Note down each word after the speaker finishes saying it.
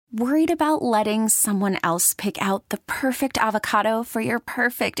Worried about letting someone else pick out the perfect avocado for your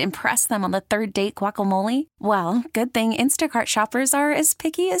perfect impress them on the third date guacamole? Well, good thing Instacart shoppers are as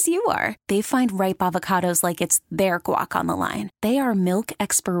picky as you are. They find ripe avocados like it's their guac on the line. They are milk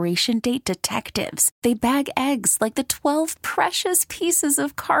expiration date detectives. They bag eggs like the 12 precious pieces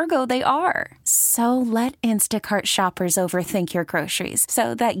of cargo they are. So let Instacart shoppers overthink your groceries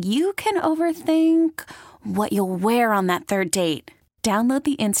so that you can overthink what you'll wear on that third date. Download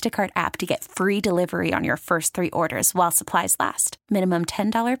the Instacart app to get free delivery on your first 3 orders while supplies last. Minimum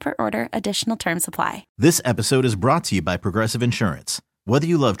 $10 per order. Additional terms apply. This episode is brought to you by Progressive Insurance. Whether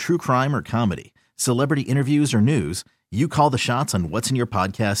you love true crime or comedy, celebrity interviews or news, you call the shots on what's in your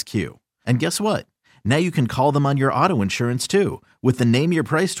podcast queue. And guess what? Now you can call them on your auto insurance too with the Name Your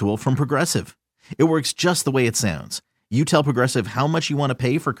Price tool from Progressive. It works just the way it sounds. You tell Progressive how much you want to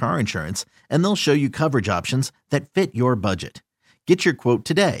pay for car insurance, and they'll show you coverage options that fit your budget. Get your quote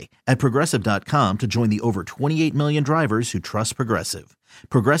today at Progressive.com to join the over 28 million drivers who trust Progressive.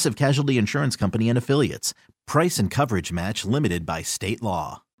 Progressive Casualty Insurance Company and Affiliates. Price and coverage match limited by state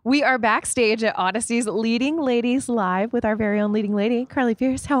law. We are backstage at Audacy's Leading Ladies Live with our very own leading lady, Carly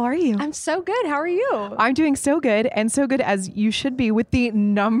Pearce. How are you? I'm so good. How are you? I'm doing so good, and so good as you should be with the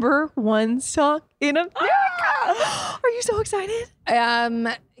 #1 song in America. Are you so excited?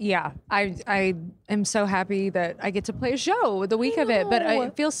 Yeah. I am so happy that I get to play a show the week of it, but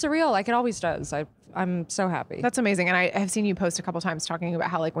it feels surreal like it always does. I'm so happy. That's amazing. And I have seen you post a couple times talking about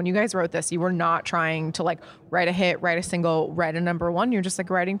how, like, when you guys wrote this, you were not trying to, like, write a hit, write a single, write a #1. You're just, like,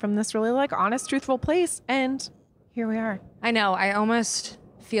 writing from this really, like, honest, truthful place. And here we are. I know. I almost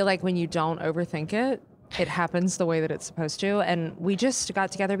feel like when you don't overthink it, it happens the way that it's supposed to. And we just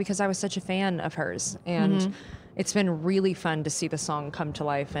got together because I was such a fan of hers. And it's been really fun to see the song come to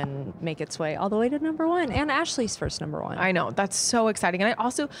life and make its way all the way to #1 and Ashley's first #1. I know. That's so exciting. And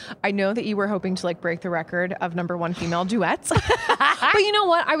I know that you were hoping to, like, break the record of #1 female duets. But you know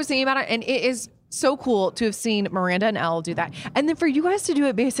what? I was thinking about it, and it is so cool to have seen Miranda and Elle do that. And then for you guys to do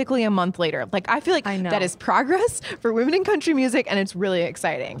it basically a month later. Like, I feel like that is progress for women in country music, and it's really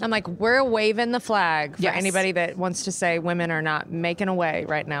exciting. I'm like, we're waving the flag for anybody that wants to say women are not making a way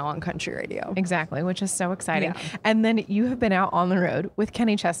right now on country radio. Exactly, which is so exciting. Yeah. And then you have been out on the road with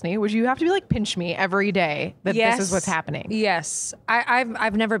Kenny Chesney, which you have to be like, pinch me every day that this is what's happening. Yes.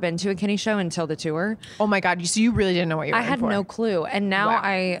 I've never been to a Kenny show until the tour. Oh my God. So you really didn't know what you were in for. I had no clue. And now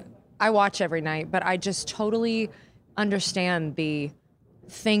I watch every night, but I just totally understand the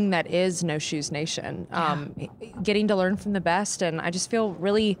thing that is No Shoes Nation. Getting to learn from the best, and I just feel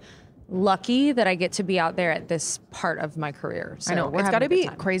really lucky that I get to be out there at this part of my career. So I know. It's got to be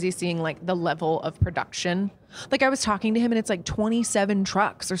crazy seeing, like, the level of production. Like, I was talking to him, and it's like 27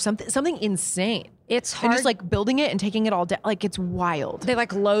 trucks or something insane. It's hard. And just, like, building it and taking it all down. Like, it's wild. They,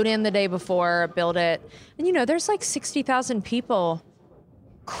 like, load in the day before, build it. And, you know, there's like 60,000 people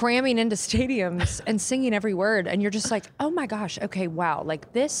cramming into stadiums and singing every word, and you're just like, oh my gosh, okay, wow,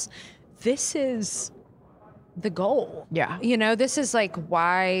 like this is the goal. Yeah. You know, this is like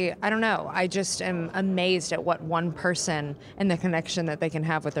why, I don't know, I just am amazed at what one person and the connection that they can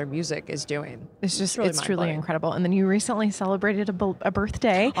have with their music is doing. It's just, it's truly incredible. And then you recently celebrated a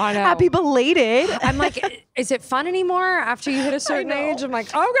birthday. I know. Happy belated. I'm like, is it fun anymore after you hit a certain age? I'm like,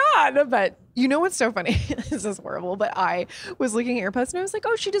 oh God. But you know what's so funny? This is horrible, but I was looking at your post and I was like,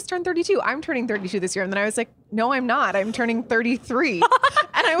 oh, she just turned 32. I'm turning 32 this year. And then I was like, no, I'm not. I'm turning 33.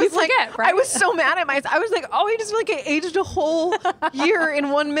 And I was like, right? I was so mad at myself. I was like, oh, I just feel like I aged a whole year in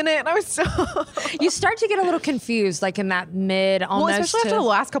 1 minute. And I was so... You start to get a little confused, like in that mid, almost. Well, especially after the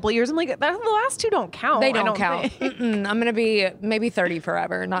last couple of years. I'm like, the last two don't count. They don't count. I'm going to be maybe 30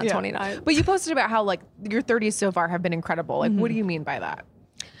 forever, not 29. But you posted about how, like, your 30s so far have been incredible. Like, what do you mean by that?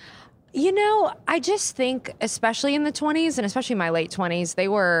 You know, I just think, especially in the 20s and especially my late 20s, they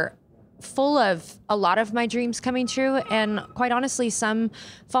were full of a lot of my dreams coming true and, quite honestly, some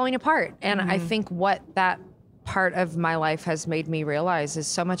falling apart. And I think what that part of my life has made me realize is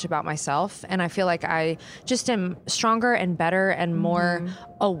so much about myself. And I feel like I just am stronger and better and more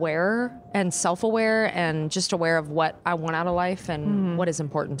aware and self-aware and just aware of what I want out of life and what is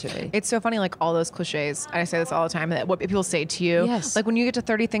important to me. It's so funny, like all those cliches, I say this all the time, that what people say to you, like when you get to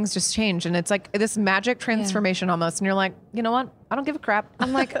 30, things just change. And it's like this magic transformation almost. And you're like, you know what? I don't give a crap.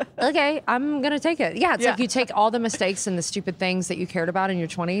 I'm like, okay, I'm going to take it. Yeah, it's like you take all the mistakes and the stupid things that you cared about in your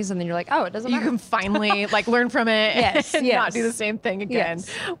 20s and then you're like, oh, it doesn't matter. You can finally like learn from it and not do the same thing again,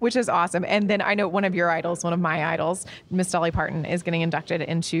 which is awesome. And then I know one of your idols, one of my idols, Miss Dolly Parton, is getting inducted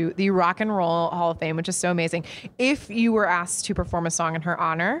into the Rock and Roll Hall of Fame, which is so amazing. If you were asked to perform a song in her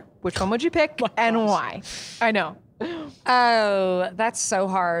honor, which one would you pick and why? I know. Oh, that's so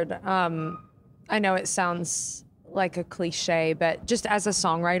hard. I know it sounds like a cliche, but just as a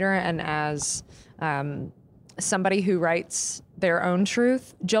songwriter and as somebody who writes their own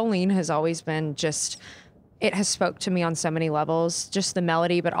truth, Jolene has always been it has spoke to me on so many levels, just the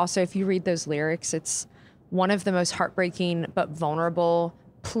melody, but also if you read those lyrics, it's one of the most heartbreaking but vulnerable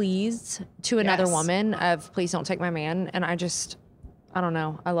pleas to another woman of please don't take my man. And I don't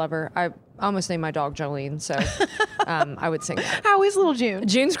know. I love her. I almost named my dog Jolene, so I would sing that. How is little June?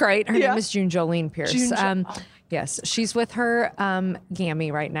 June's great. Her name is June Jolene Pearce. Yes, she's with her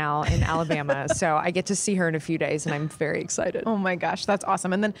Gammy right now in Alabama, so I get to see her in a few days, and I'm very excited. Oh my gosh, that's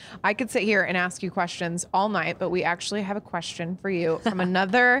awesome. And then I could sit here and ask you questions all night, but we actually have a question for you from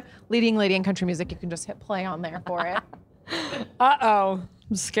another leading lady in country music. You can just hit play on there for it. Uh-oh.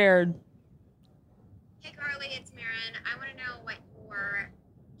 I'm scared. Hey, Carly, it's Marin. I want to know what your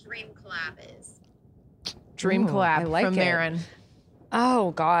dream collab is. Dream collab from Marin.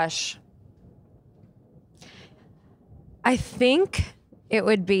 Oh, gosh. I think it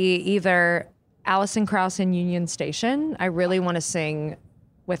would be either Allison Krauss and Union Station. I really want to sing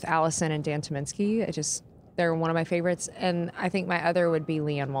with Allison and Dan Tyminski. They're one of my favorites. And I think my other would be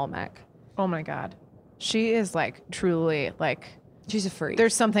Leanne Womack. Oh my God. She is truly she's a freak.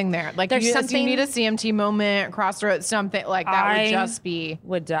 There's something there. There's something. You need a CMT moment, crossroads, something that would just be.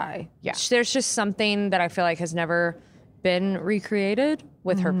 Would die. Yeah. There's just something that I feel like has never been recreated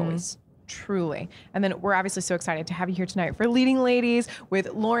with her voice. Truly. And then we're obviously so excited to have you here tonight for Leading Ladies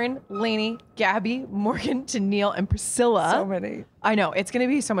with Lauren, Lainey, Gabby, Morgan, Neal, and Priscilla. So many. I know. It's going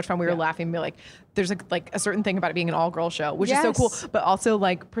to be so much fun. We were laughing. There's a certain thing about it being an all-girl show, which is so cool. But also,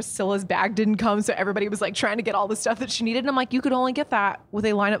 Priscilla's bag didn't come, so everybody was, trying to get all the stuff that she needed. And I'm like, you could only get that with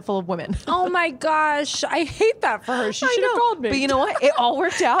a lineup full of women. Oh, my gosh. I hate that for her. She should have called me. But you know what? It all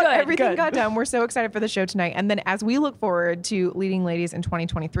worked out. Everything good. got done. We're so excited for the show tonight. And then as we look forward to Leading Ladies in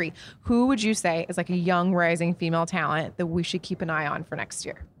 2023, who would you say is a young, rising female talent that we should keep an eye on for next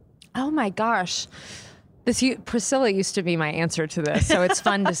year? Oh, my gosh. Priscilla used to be my answer to this, so it's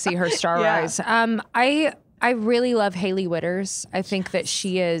fun to see her star rise. I really love Hailey Witters. I think that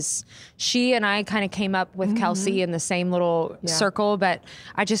she and I kind of came up with Kelsey in the same little circle, but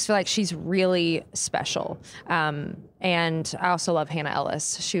I just feel like she's really special. And I also love Hannah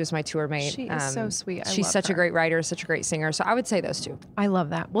Ellis. She was my tour mate. She is so sweet. She's such a great writer, such a great singer. So I would say those two. I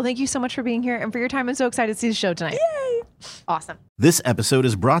love that. Well, thank you so much for being here and for your time. I'm so excited to see the show tonight. Yay! Awesome. This episode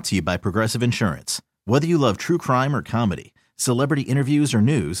is brought to you by Progressive Insurance. Whether you love true crime or comedy, celebrity interviews or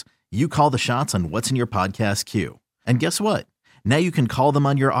news, you call the shots on what's in your podcast queue. And guess what? Now you can call them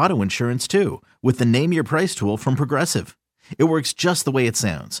on your auto insurance too with the Name Your Price tool from Progressive. It works just the way it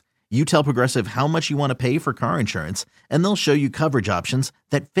sounds. You tell Progressive how much you want to pay for car insurance, and they'll show you coverage options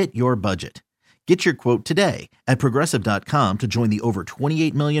that fit your budget. Get your quote today at Progressive.com to join the over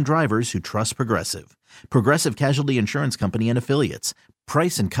 28 million drivers who trust Progressive. Progressive Casualty Insurance Company and Affiliates.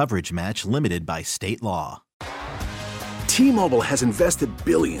 Price and coverage match limited by state law. T-Mobile has invested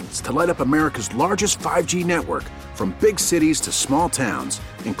billions to light up America's largest 5G network, from big cities to small towns,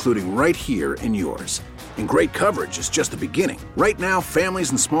 including right here in yours. And great coverage is just the beginning. Right now, families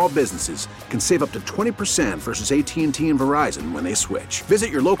and small businesses can save up to 20% versus AT&T and Verizon when they switch. Visit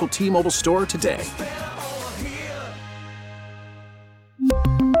your local T-Mobile store today.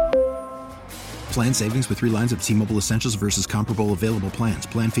 Plan savings with 3 lines of T-Mobile Essentials versus comparable available plans.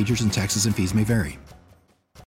 Plan features and taxes and fees may vary.